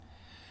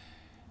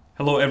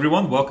Hello,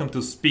 everyone. Welcome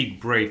to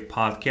Speak Brave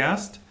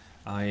podcast.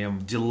 I am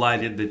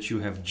delighted that you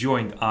have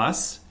joined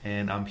us,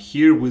 and I'm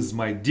here with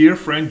my dear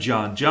friend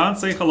John. John,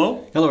 say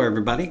hello. Hello,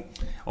 everybody.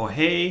 Or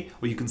hey,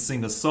 or you can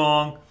sing a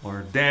song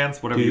or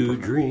dance, whatever you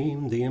prefer.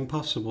 Dream the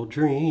impossible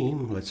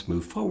dream. Let's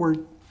move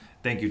forward.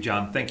 Thank you,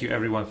 John. Thank you,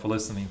 everyone, for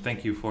listening.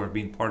 Thank you for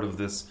being part of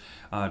this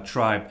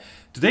tribe.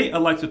 Today, I'd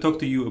like to talk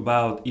to you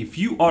about if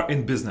you are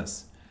in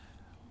business,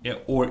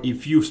 or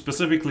if you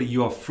specifically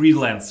you are a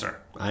freelancer.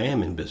 I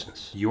am in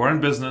business. You are in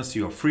business,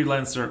 you're a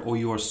freelancer, or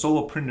you're a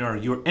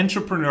solopreneur, you're an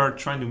entrepreneur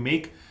trying to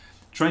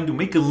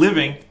make a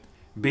living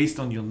based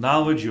on your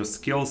knowledge, your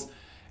skills,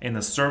 and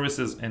the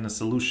services and the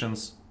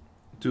solutions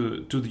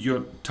to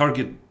your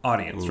target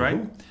audience,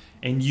 right?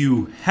 And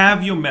you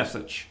have your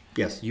message.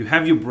 Yes. You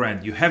have your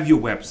brand, you have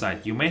your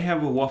website, you may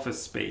have an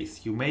office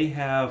space, you may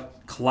have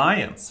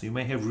clients, you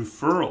may have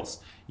referrals,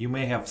 you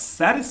may have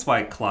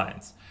satisfied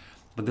clients,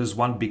 but there's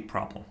one big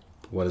problem.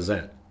 What is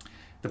that?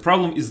 The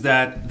problem is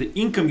that the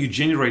income you're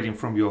generating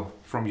from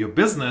your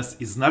business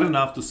is not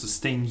enough to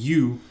sustain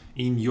you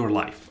in your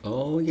life.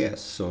 Oh, yes.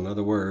 So in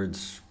other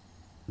words,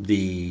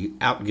 the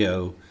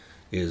outgo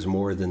is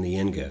more than the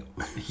ingo.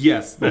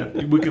 Yes,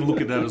 we can look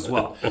at that as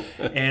well.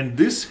 And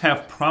this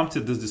have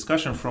prompted this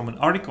discussion from an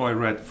article I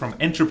read from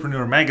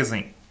Entrepreneur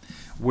Magazine,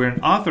 where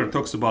an author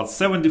talks about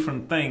 7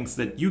 different things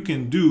that you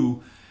can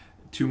do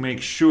to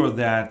make sure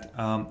that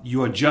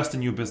you adjust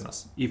in your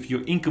business if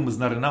your income is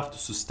not enough to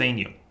sustain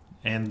you.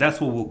 And that's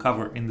what we'll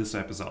cover in this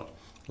episode.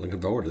 Looking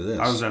forward to this.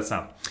 How does that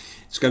sound?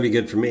 It's going to be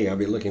good for me. I'll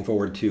be looking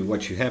forward to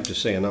what you have to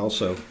say and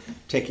also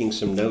taking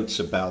some notes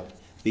about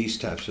these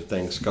types of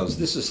things, because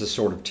this is the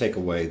sort of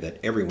takeaway that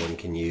everyone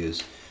can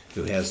use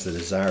who has the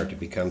desire to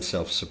become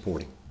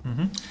self-supporting.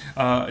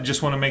 I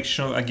just want to make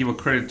sure I give a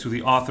credit to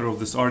the author of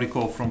this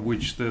article from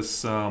which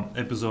this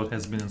episode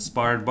has been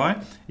inspired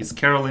by. It's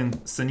Carolyn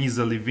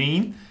Saniza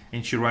Levine,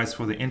 and she writes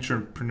for the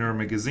Entrepreneur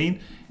Magazine.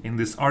 And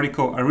this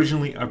article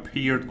originally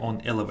appeared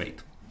on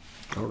Elevate.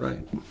 All right.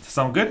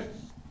 Sound good?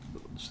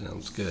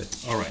 Sounds good.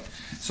 All right.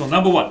 So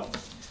number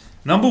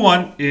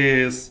one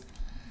is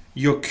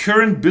your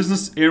current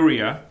business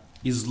area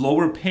is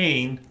lower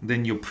paying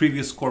than your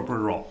previous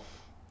corporate role.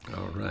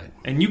 All right.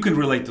 And you can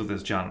relate to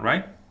this, John,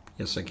 right?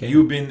 Yes, I can.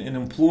 You've been an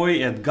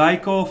employee at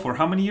Geico for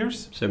how many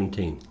years?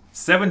 17.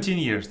 17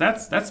 years.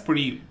 That's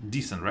pretty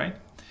decent, right?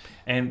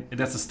 And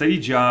that's a steady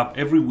job.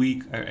 Every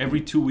week, every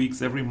 2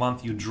 weeks, every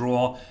month, you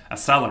draw a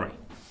salary,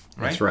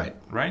 right? That's right.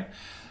 Right.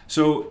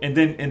 So and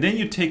then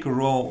you take a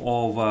role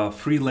of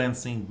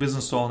freelancing,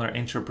 business owner,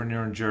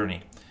 entrepreneur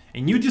journey,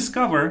 and you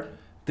discover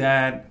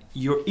that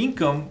your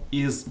income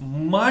is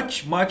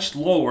much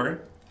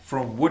lower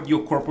from what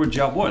your corporate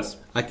job was.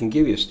 I can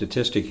give you a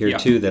statistic here,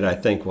 too, that I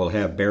think will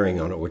have bearing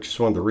on it, which is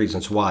one of the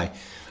reasons why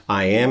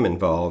I am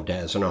involved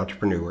as an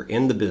entrepreneur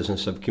in the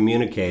business of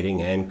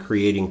communicating and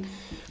creating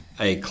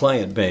a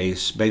client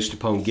base based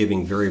upon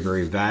giving very,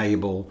 very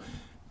valuable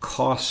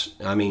costs.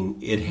 I mean,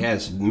 it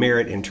has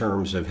merit in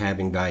terms of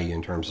having value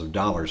in terms of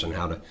dollars and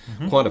how to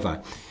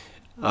quantify.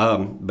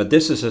 But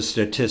this is a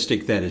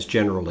statistic that is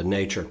general in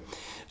nature.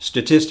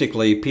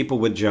 Statistically, people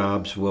with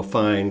jobs will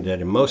find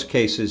that in most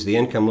cases, the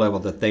income level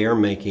that they are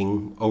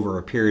making over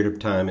a period of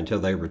time until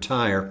they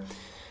retire,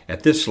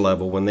 at this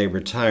level, when they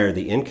retire,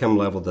 the income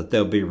level that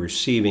they'll be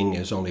receiving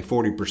is only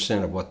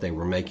 40% of what they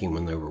were making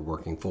when they were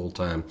working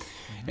full-time.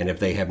 And if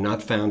they have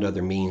not found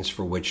other means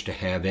for which to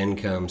have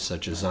income,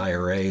 such as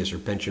IRAs or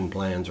pension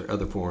plans or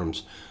other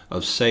forms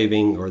of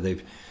saving,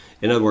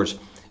 in other words,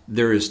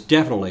 there is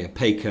definitely a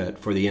pay cut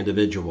for the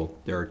individual.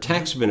 There are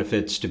tax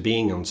benefits to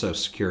being on Social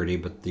Security,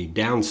 but the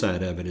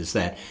downside of it is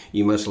that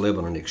you must live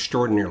on an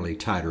extraordinarily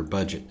tighter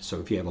budget. So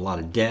if you have a lot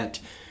of debt,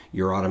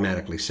 you're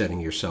automatically setting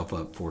yourself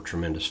up for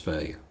tremendous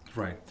failure.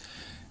 Right.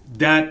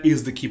 That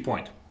is the key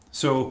point.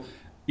 So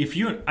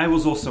I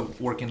was also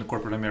working in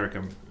corporate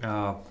America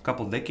a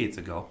couple of decades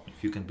ago,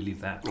 if you can believe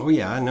that. Oh,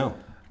 yeah, I know.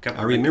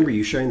 I remember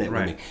you sharing that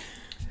with me.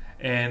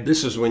 And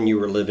this is when you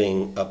were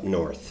living up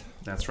north.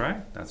 That's right.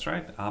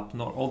 Up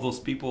north, all those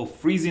people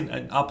freezing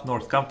up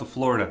north come to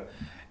Florida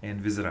and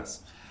visit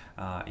us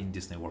in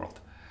Disney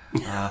World.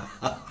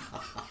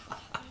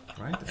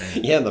 Right?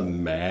 Yeah, the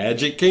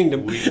Magic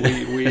Kingdom.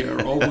 We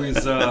are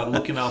always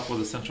looking out for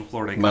the Central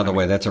Florida economy. By the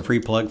way, that's a free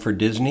plug for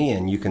Disney,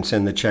 and you can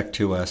send the check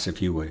to us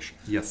if you wish.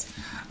 Yes.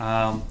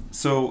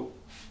 So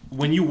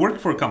when you work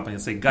for a company,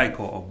 say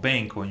Geico or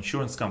bank or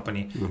insurance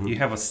company, you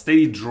have a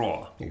steady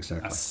draw.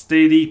 Exactly. A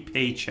steady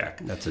paycheck.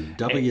 That's a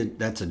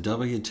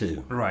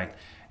W-2. Right.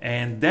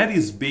 And that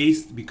is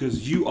based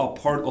because you are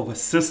part of a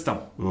system,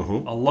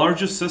 a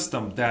larger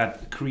system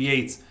that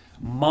creates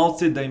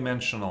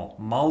multi-dimensional,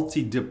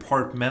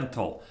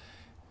 multi-departmental,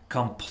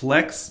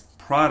 complex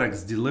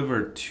products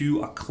delivered to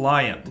a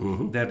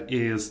client that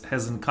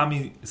has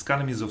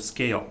economies of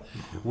scale.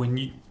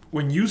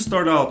 When you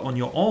start out on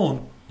your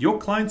own, your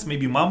clients may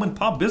be mom and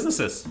pop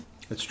businesses.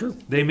 That's true.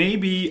 They may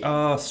be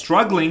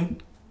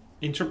struggling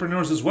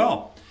entrepreneurs as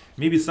well.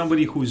 Maybe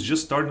somebody who's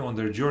just starting on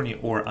their journey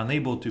or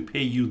unable to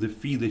pay you the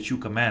fee that you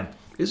command.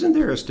 Isn't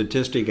there a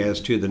statistic as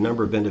to the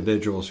number of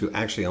individuals who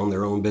actually own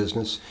their own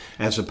business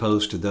as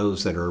opposed to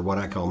those that are what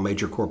I call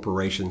major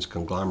corporations,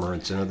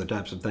 conglomerates, and other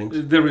types of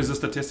things? There is a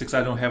statistics.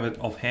 I don't have it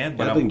offhand,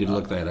 but I think you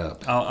look that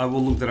up. I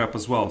will look that up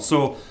as well.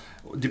 So,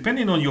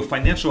 depending on your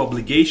financial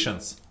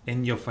obligations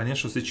and your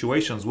financial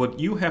situations, what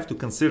you have to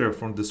consider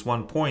from this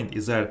one point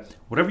is that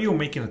whatever you're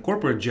making a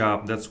corporate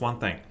job, that's one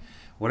thing.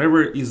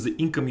 Whatever is the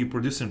income you're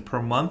producing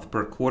per month,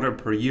 per quarter,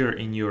 per year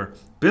in your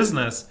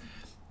business,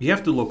 you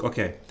have to look,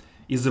 okay,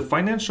 is the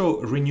financial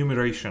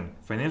remuneration,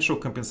 financial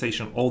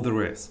compensation all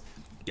there is?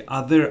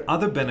 Are there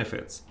other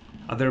benefits?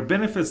 Are there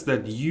benefits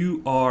that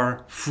you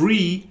are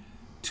free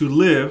to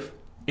live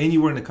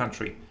anywhere in the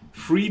country?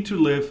 Free to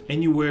live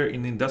anywhere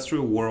in the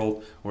industrial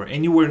world or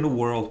anywhere in the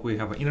world where you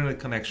have an internet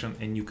connection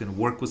and you can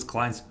work with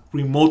clients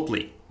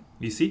remotely.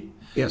 You see?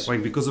 Yes.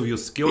 Like because of your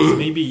skills,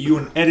 maybe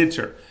you're an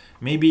editor.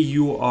 Maybe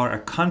you are a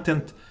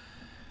content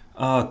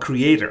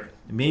creator.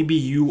 Maybe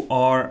you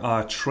are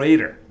a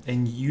trader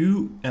and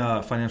you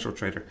financial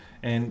trader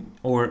and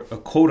or a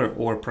coder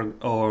or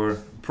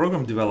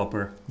program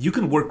developer. You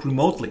can work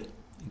remotely,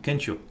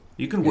 can't you?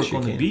 You can work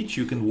on the beach.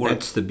 You can work.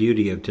 That's the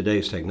beauty of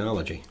today's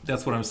technology.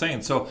 That's what I'm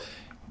saying. So,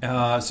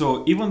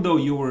 so even though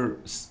you were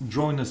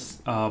drawing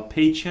a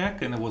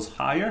paycheck and it was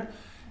higher,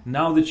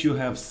 now that you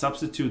have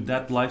substituted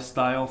that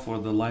lifestyle for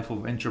the life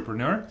of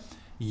entrepreneur,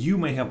 you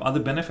may have other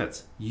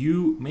benefits.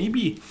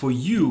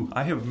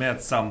 I have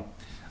met some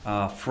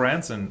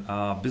friends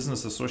and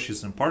business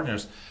associates and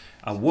partners,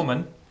 a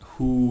woman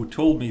who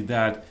told me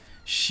that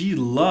she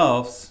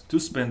loves to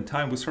spend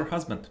time with her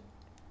husband,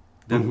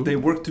 that they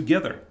work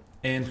together.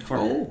 And for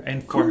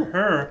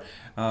her,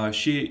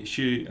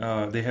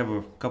 they have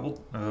a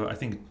couple. I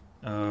think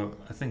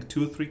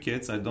 2 or 3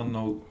 kids. I don't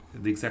know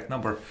the exact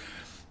number.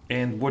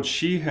 And what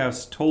she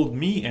has told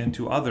me and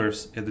to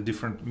others at the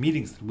different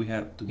meetings that we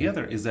have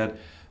together is that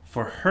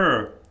for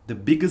her, the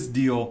biggest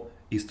deal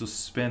is to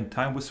spend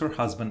time with her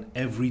husband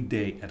every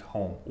day at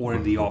home or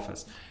in the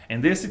office.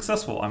 And they're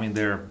successful. I mean,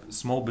 they're a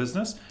small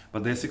business,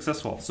 but they're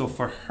successful. So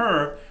for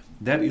her,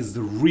 that is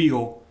the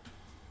real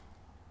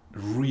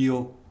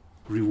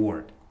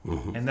reward.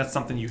 And that's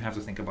something you have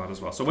to think about as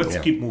well. So let's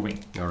keep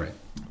moving. All right.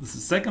 The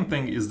second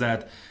thing is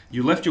that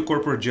you left your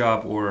corporate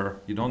job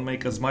or you don't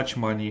make as much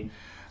money.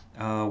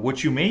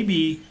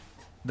 The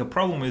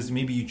problem is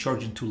maybe you're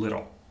charging too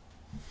little.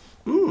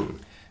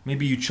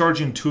 Maybe you're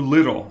charging too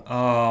little.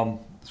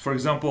 For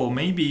example,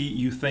 maybe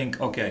you think,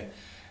 okay,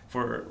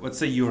 let's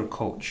say you're a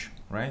coach,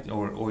 right?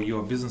 Or you're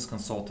a business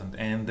consultant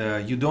and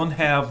you don't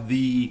have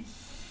the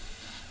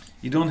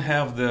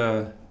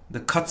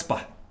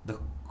chutzpah. The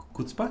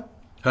chutzpah?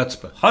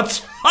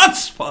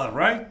 Chutzpah,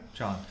 right,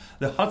 John?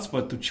 The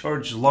chutzpah to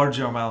charge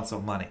larger amounts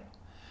of money.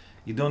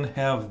 You don't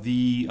have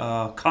the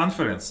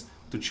confidence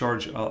to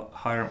charge a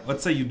higher.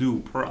 Let's say you do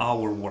per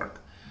hour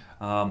work.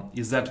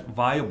 Is that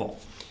viable?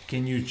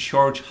 Can you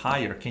charge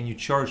higher? Can you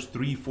charge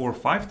 3, 4,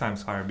 5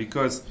 times higher?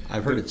 Because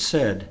I've heard it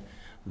said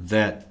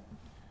that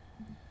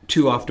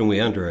too often we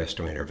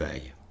underestimate our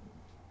value.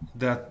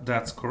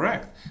 That's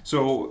correct.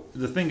 So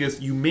the thing is,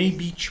 you may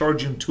be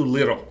charging too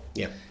little.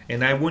 Yeah.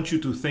 And I want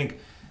you to think,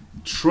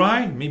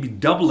 try maybe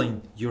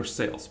doubling your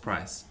sales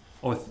price,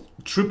 or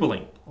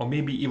tripling, or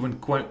maybe even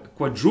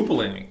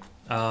quadrupling.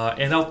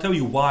 And I'll tell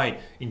you why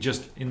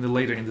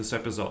later in this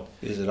episode.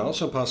 Is it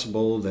also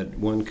possible that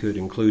one could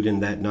include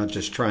in that not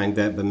just trying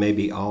that, but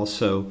maybe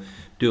also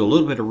do a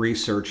little bit of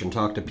research and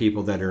talk to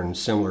people that are in a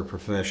similar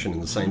profession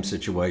in the same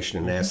situation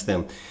and ask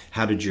them,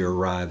 how did you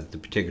arrive at the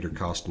particular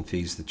cost and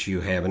fees that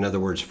you have? In other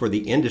words, for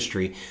the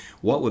industry,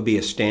 what would be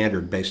a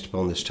standard based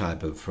upon this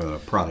type of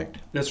product?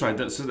 That's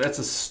right. So that's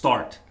a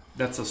start.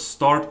 That's a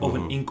start of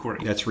an inquiry.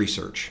 That's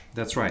research.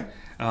 That's right.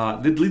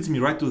 That leads me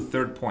right to the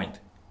third point.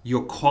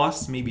 Your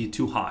costs may be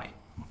too high.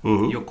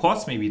 Your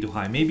costs may be too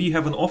high. Maybe you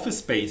have an office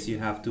space you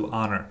have to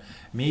honor.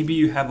 Maybe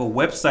you have a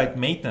website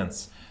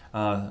maintenance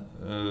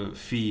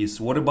fees.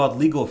 What about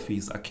legal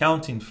fees,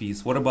 accounting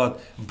fees? What about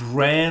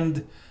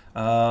brand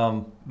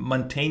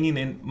maintaining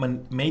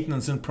and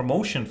maintenance and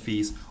promotion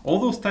fees? All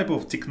those type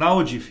of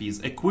technology fees,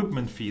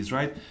 equipment fees,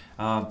 right?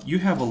 You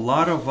have a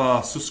lot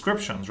of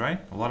subscriptions, right?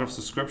 A lot of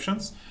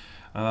subscriptions.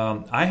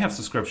 I have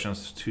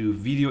subscriptions to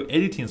video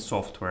editing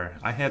software.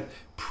 I had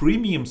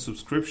premium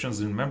subscriptions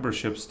and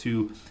memberships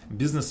to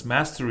Business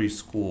Mastery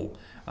School,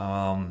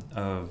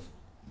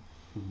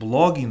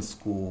 blogging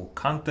school,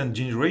 content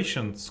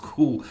generation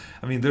school.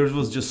 I mean, there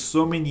was just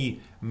so many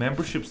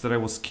memberships that I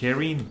was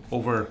carrying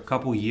over a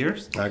couple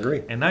years. I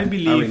agree. And I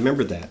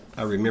remember that.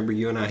 I remember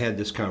you and I had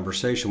this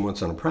conversation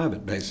once on a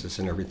private basis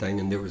and everything,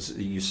 and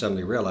you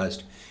suddenly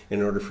realized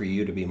in order for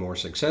you to be more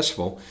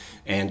successful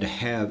and to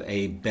have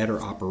a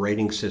better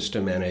operating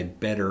system and a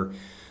better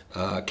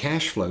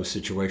cash flow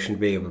situation to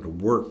be able to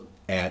work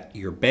at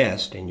your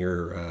best in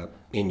your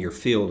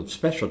field of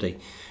specialty,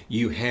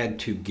 you had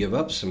to give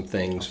up some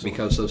things. Absolutely.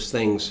 Because those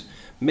things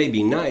may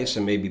be nice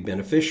and may be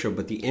beneficial,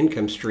 but the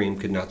income stream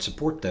could not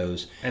support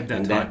those, at that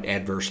and time. that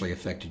adversely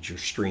affected your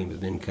stream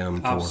of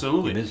income for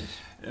Absolutely. your business.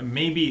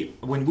 Maybe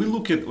when we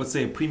look at, let's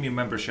say, a premium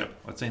membership,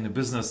 let's say in the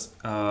business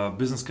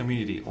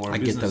community or I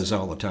business, get those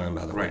all the time,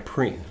 by the way. Right.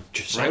 Premium.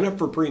 Just sign up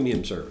for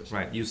premium service.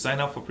 right? You sign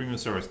up for premium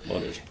service.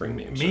 What is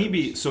premium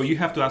Maybe service? so. You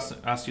have to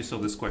ask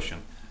yourself this question.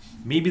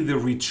 Maybe the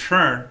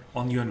return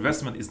on your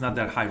investment is not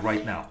that high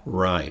right now.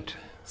 Right.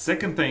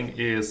 Second thing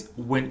is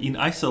when in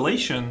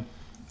isolation,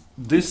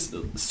 this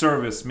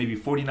service maybe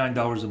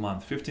 $49 a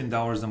month,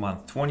 $15 a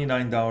month,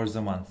 $29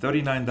 a month,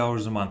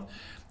 $39 a month.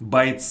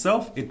 By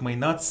itself, it may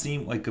not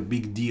seem like a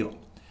big deal.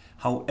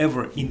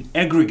 However, in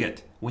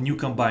aggregate, when you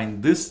combine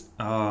this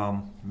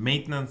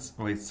maintenance,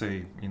 let's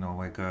say,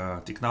 like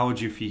a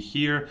technology fee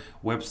here,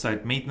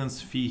 website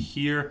maintenance fee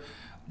here,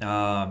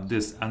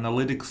 this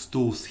analytics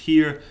tools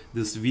here,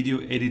 this video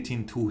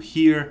editing tool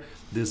here,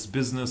 this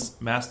business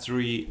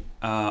mastery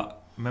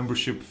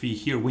membership fee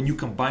here, when you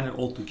combine it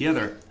all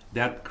together,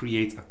 that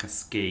creates a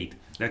cascade.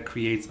 That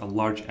creates a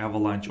large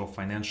avalanche of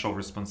financial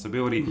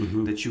responsibility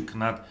that you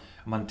cannot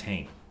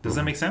maintain. Does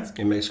that make sense?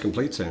 It makes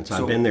complete sense. So-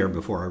 I've been there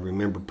before. I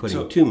remember putting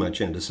So- too much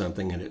into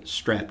something and it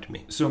strapped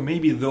me. So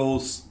maybe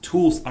those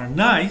tools are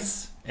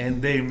nice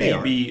and they They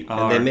maybe are.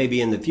 are And they may be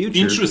in the future.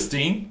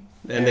 interesting,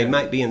 And they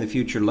might be in the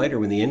future later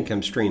when the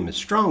income stream is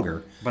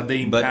stronger. but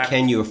they But impact,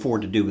 can you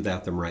afford to do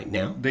without them right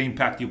now? they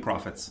impact your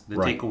profits. They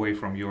Right. take away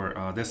from your.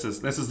 This is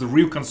the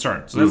real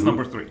concern. So that's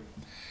number 3.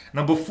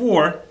 Number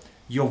 4,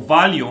 your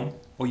volume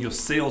or your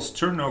sales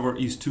turnover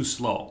is too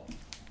slow.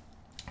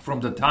 From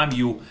the time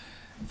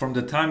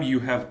you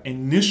have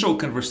initial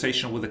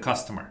conversation with the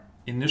customer,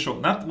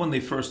 not when they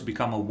first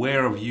become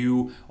aware of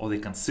you or they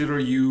consider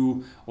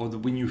you, or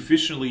when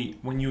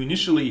you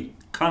initially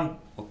come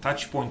or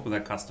touch point with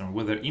that customer,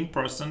 whether in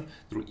person,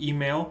 through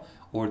email,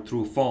 or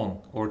through phone,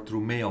 or through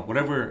mail,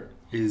 whatever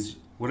is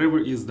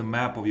the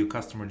map of your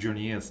customer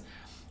journey is.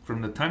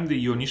 From the time that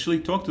you initially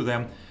talk to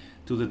them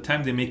to the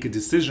time they make a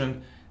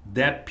decision,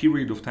 that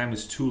period of time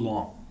is too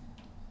long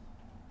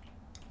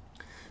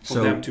for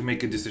them to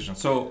make a decision.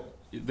 So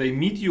they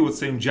meet you, let's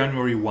say, on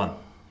January 1.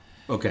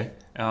 Okay.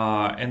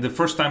 And the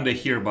first time they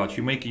hear about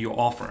you making your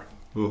offer,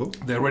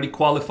 Mm-hmm. they're already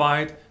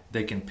qualified,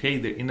 they can pay,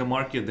 they're in the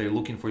market, they're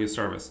looking for your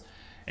service.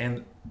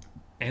 And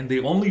they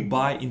only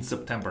buy in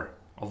September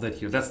of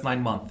that year. That's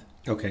 9 months.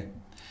 Okay.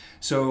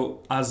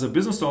 So as a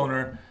business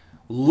owner,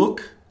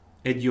 look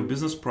at your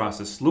business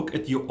process, look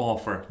at your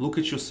offer, look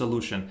at your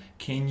solution.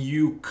 Can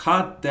you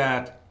cut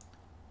that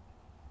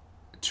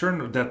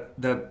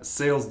that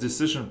sales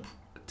decision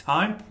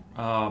time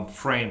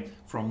frame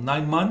from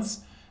 9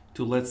 months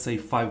to, let's say,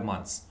 5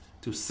 months,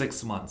 to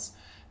 6 months,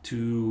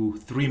 to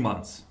 3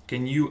 months?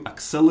 Can you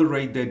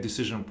accelerate that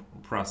decision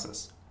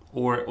process?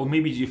 Or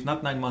maybe if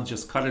not 9 months,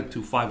 just cut it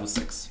to 5 or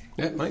 6.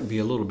 That might be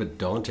a little bit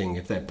daunting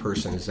if that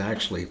person is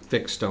actually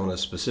fixed on a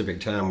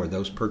specific time where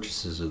those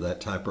purchases of that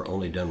type are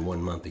only done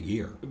 1 month a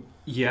year.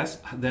 Yes,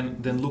 then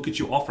look at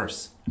your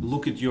offers.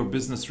 Look at your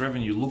business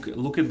revenue.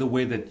 Look at the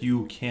way that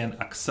you can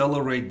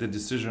accelerate the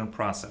decision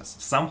process.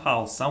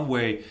 Somehow, some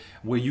way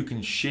where you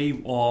can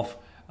shave off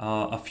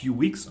a few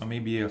weeks or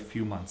maybe a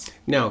few months.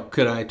 Now,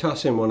 could I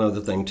toss in one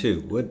other thing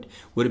too?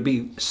 Would it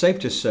be safe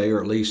to say, or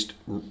at least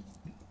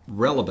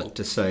relevant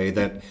to say,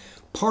 that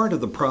part of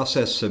the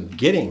process of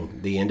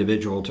getting the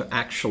individual to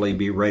actually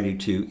be ready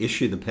to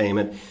issue the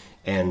payment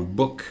and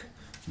book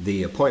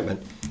the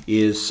appointment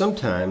is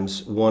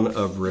sometimes one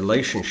of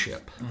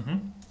relationship,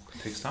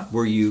 Takes time.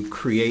 where you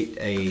create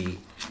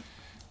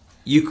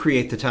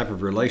the type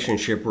of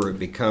relationship where it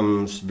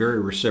becomes very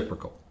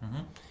reciprocal,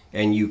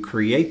 and you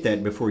create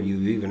that before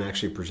you've even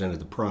actually presented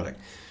the product.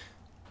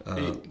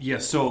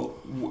 Yes. So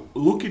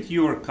look at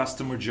your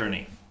customer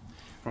journey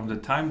from the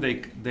time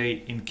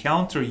they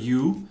encounter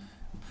you,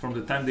 from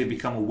the time they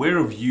become aware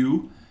of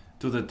you,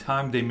 to the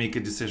time they make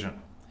a decision.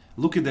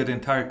 Look at that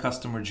entire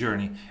customer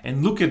journey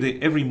and look at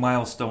every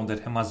milestone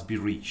that must be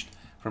reached.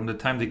 From the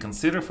time they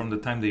consider, from the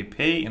time they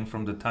pay, and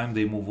from the time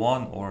they move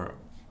on or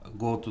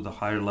go to the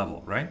higher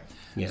level, right?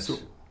 Yes.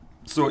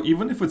 So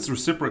even if it's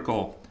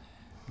reciprocal,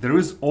 there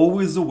is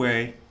always a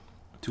way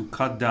to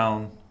cut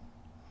down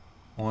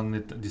on the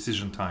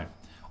decision time.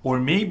 Or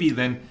maybe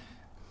then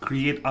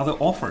create other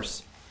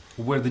offers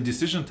where the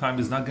decision time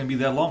is not going to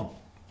be that long.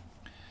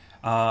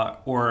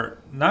 Or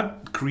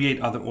not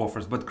create other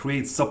offers, but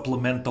create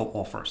supplemental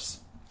offers.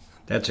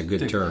 That's a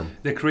good term.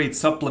 They create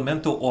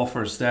supplemental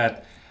offers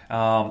that,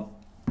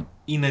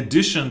 in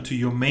addition to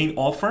your main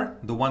offer,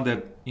 the one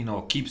that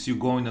keeps you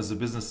going as a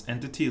business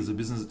entity,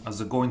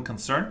 as a going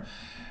concern,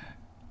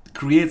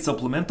 create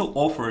supplemental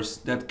offers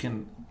that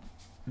can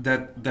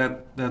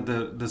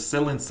the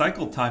selling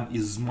cycle time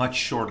is much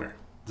shorter.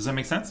 Does that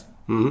make sense?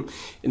 Mm-hmm.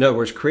 In other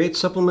words, create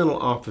supplemental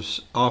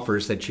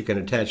offers that you can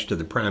attach to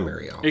the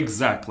primary offer.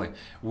 Exactly,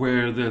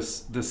 where the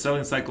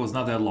selling cycle is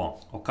not that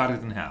long, or cut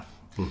it in half.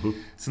 Mm-hmm.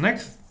 So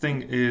next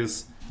thing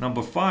is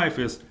number 5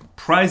 is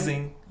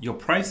pricing. Your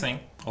pricing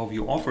of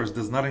your offers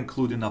does not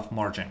include enough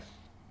margin.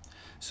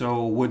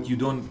 So what you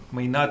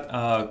may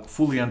not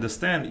fully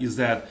understand is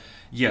that,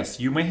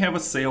 yes, you may have a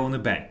sale in the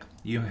bank.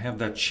 You have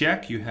that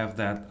check, you have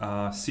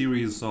that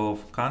series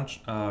of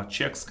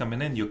checks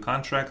coming in, your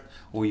contract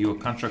or your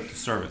contract to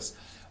service.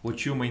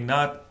 What you may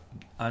not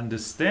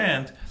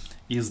understand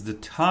is the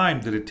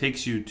time that it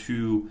takes you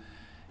to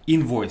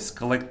invoice,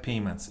 collect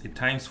payments. It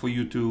takes for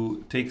you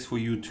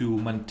to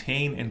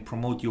maintain and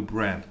promote your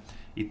brand.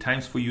 It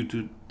takes for you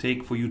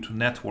to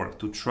network,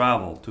 to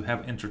travel, to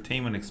have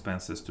entertainment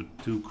expenses,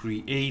 to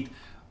create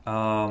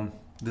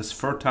this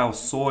fertile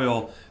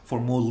soil for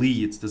more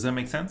leads. Does that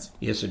make sense?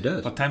 Yes, it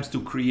does. At times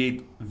to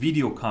create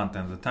video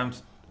content, at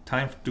times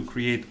to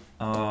create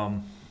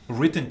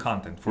written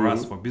content for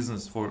us, for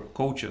business, for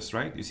coaches,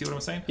 right? You see what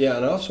I'm saying? Yeah,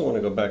 and I also want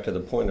to go back to the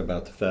point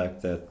about the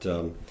fact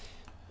that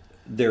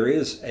there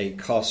is a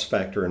cost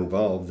factor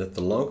involved, that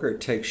the longer it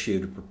takes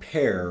you to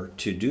prepare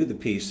to do the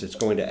piece that's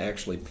going to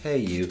actually pay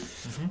you,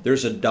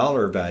 there's a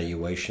dollar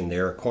valuation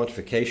there, a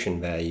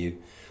quantification value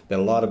that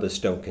a lot of us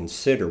don't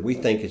consider. We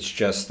think it's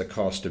just the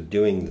cost of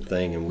doing the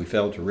thing, and we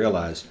fail to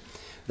realize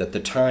that the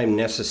time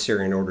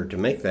necessary in order to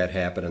make that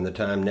happen and the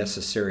time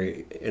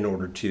necessary in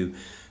order to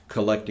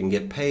collect and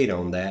get paid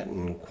on that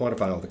and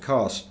quantify all the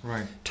costs,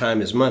 right.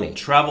 Time is money.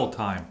 Travel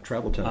time,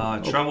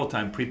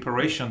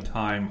 preparation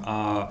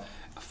time,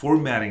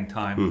 formatting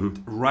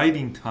time,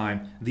 writing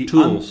time, the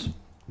tools,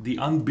 the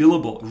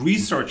unbillable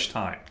research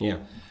time,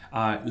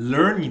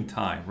 learning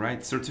time,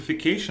 right?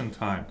 Certification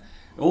time.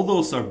 All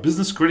those are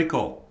business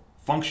critical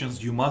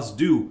functions you must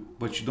do,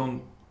 but you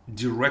don't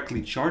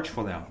directly charge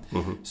for them.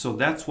 So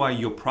that's why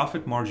your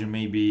profit margin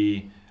may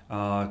be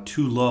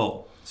too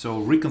low. So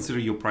reconsider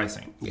your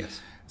pricing.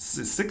 Yes.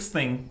 Sixth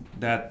thing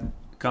that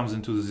comes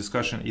into the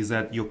discussion is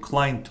that your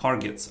client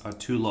targets are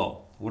too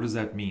low. What does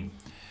that mean?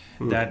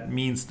 That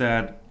means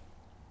that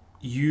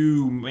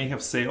you may have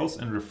sales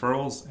and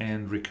referrals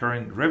and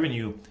recurring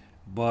revenue,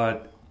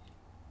 but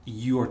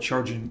you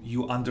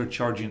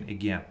undercharging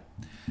again.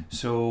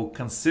 So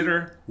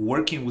consider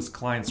working with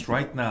clients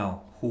right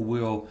now who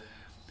will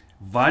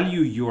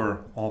value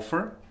your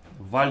offer,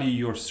 value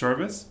your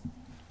service,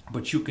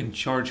 but you can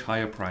charge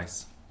higher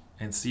price,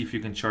 and see if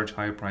you can charge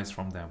higher price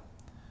from them.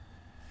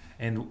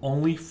 And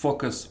only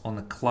focus on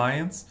the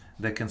clients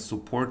that can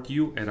support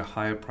you at a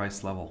higher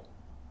price level.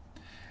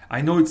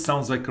 I know it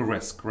sounds like a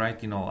risk,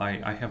 right?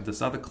 I have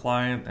this other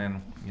client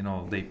and,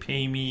 they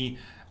pay me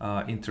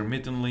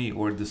intermittently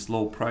or this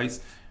low price,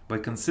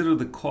 but consider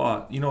the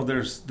cost.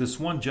 There's this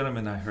one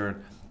gentleman I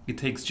heard, it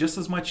takes just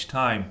as much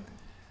time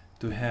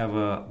to have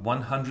a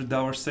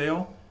 $100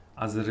 sale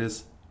as it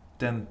is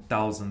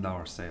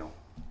 $10,000 sale.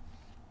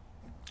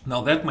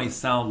 Now that might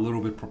sound a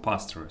little bit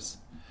preposterous,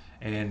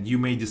 and you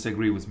may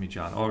disagree with me,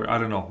 John, or I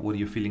don't know, what are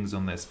your feelings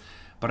on this?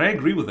 But I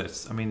agree with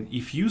this. I mean,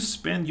 if you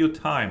spend your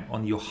time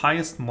on your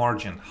highest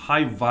margin,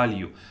 high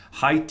value,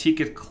 high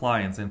ticket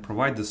clients and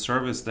provide the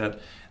service that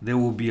they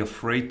will be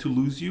afraid to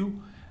lose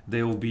you,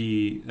 they'll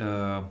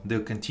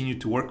continue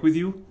to work with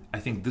you, I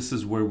think this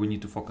is where we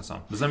need to focus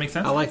on. Does that make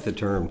sense? I like the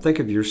term. Think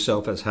of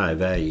yourself as high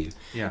value,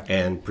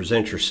 and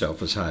present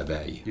yourself as high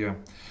value. Yeah.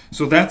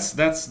 So that's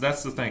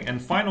the thing.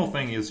 And final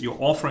thing is your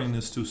offering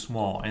is too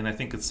small, and I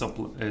think it's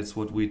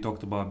what we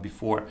talked about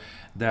before,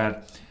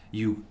 that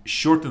you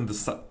shorten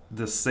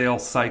the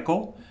sales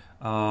cycle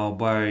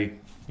by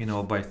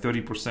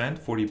 30%,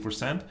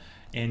 40%,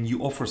 and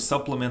you offer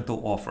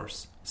supplemental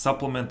offers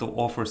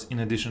in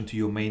addition to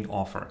your main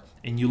offer,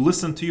 and you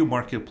listen to your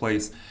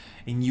marketplace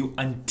and you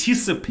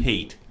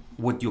anticipate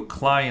what your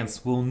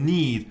clients will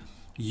need.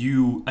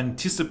 You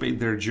anticipate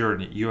their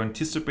journey, you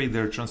anticipate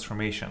their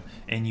transformation,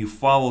 and you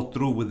follow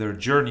through with their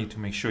journey to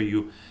make sure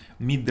you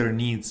meet their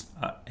needs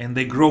and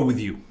they grow with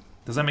you.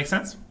 Does that make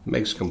sense?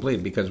 Makes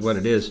complete, because what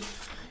it is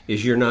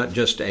you're not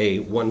just a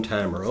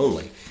one-timer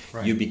only.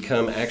 Right. You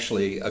become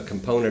actually a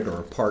component or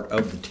a part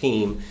of the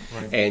team,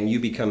 and you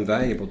become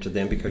valuable to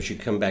them because you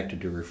come back to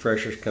do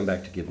refreshers, come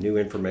back to give new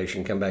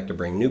information, come back to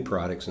bring new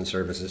products and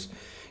services,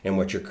 and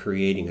what you're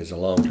creating is a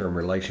long-term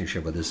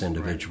relationship with this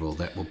individual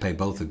that will pay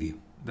both of you.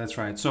 That's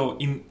right. So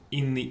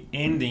in the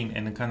ending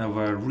and kind of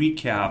a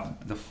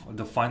recap,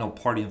 the final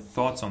parting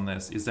thoughts on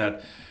this is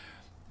that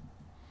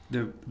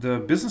the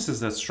businesses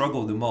that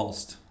struggle the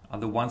most are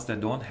the ones that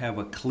don't have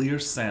a clear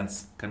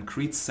sense,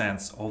 concrete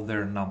sense of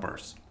their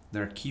numbers,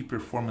 their key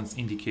performance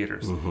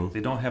indicators. They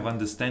don't have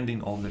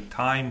understanding of the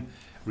time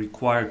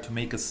required to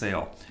make a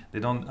sale. They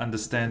don't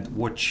understand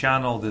what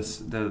channel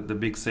the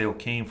big sale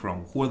came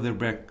from, who are their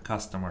best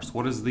customers,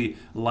 what is the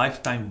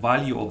lifetime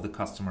value of the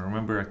customer.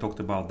 Remember I talked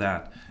about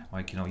that,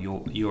 like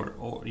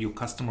your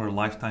customer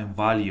lifetime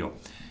value.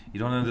 You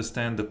don't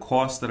understand the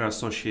costs that are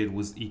associated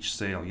with each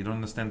sale. You don't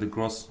understand your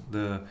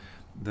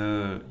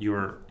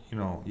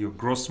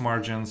gross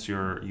margins,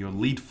 your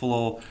lead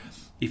flow.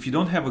 If you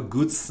don't have a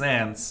good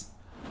sense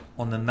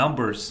on the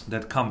numbers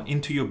that come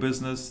into your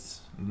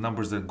business,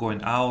 numbers that are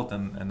going out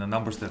and the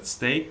numbers that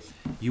stay,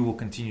 you will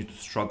continue to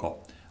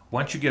struggle.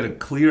 Once you get a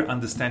clear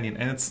understanding,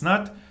 and it's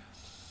not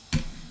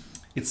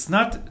It's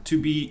not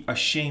to be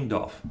ashamed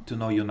of to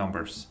know your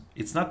numbers.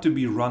 It's not to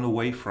be run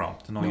away from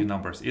to know your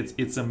numbers.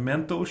 It's a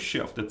mental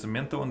shift. It's a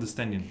mental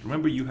understanding.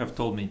 Remember, you have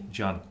told me,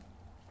 John,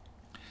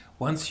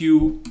 once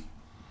you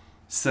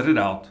set it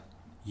out,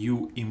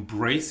 you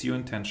embrace your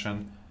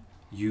intention,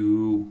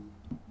 you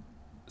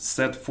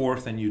set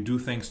forth and you do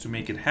things to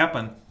make it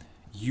happen,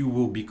 you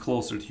will be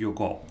closer to your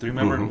goal. Do you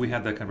remember we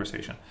had that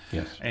conversation?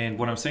 Yes. And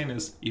what I'm saying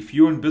is, if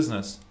you're in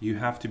business, you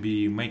have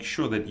to make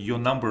sure that your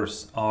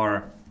numbers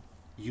are,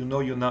 you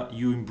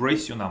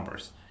embrace your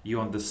numbers. You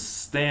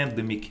understand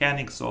the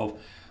mechanics of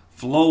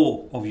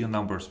flow of your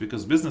numbers,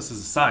 because business is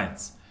a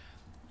science.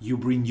 You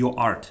bring your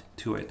art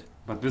to it,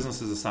 but business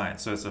is a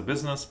science. So it's a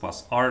business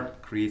plus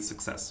art creates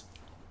success.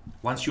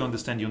 Once you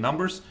understand your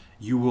numbers,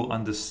 you will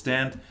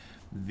understand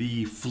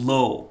the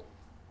flow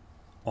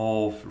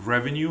of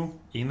revenue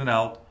in and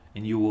out,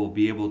 and you will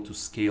be able to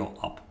scale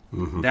up.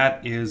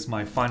 That is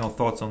my final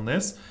thoughts on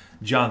this.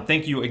 John,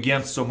 thank you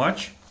again so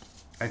much.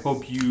 I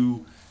hope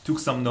you took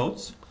some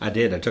notes. I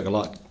did. I took a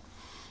lot.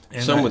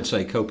 And Some would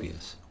say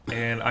copious.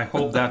 And I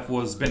hope that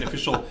was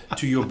beneficial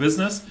to your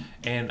business.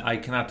 And I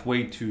cannot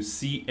wait to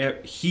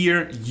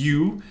hear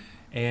you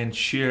and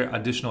share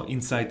additional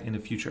insight in the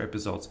future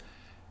episodes.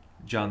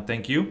 John,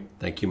 thank you.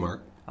 Thank you,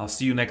 Mark. I'll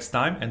see you next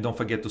time. And don't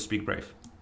forget to speak brave.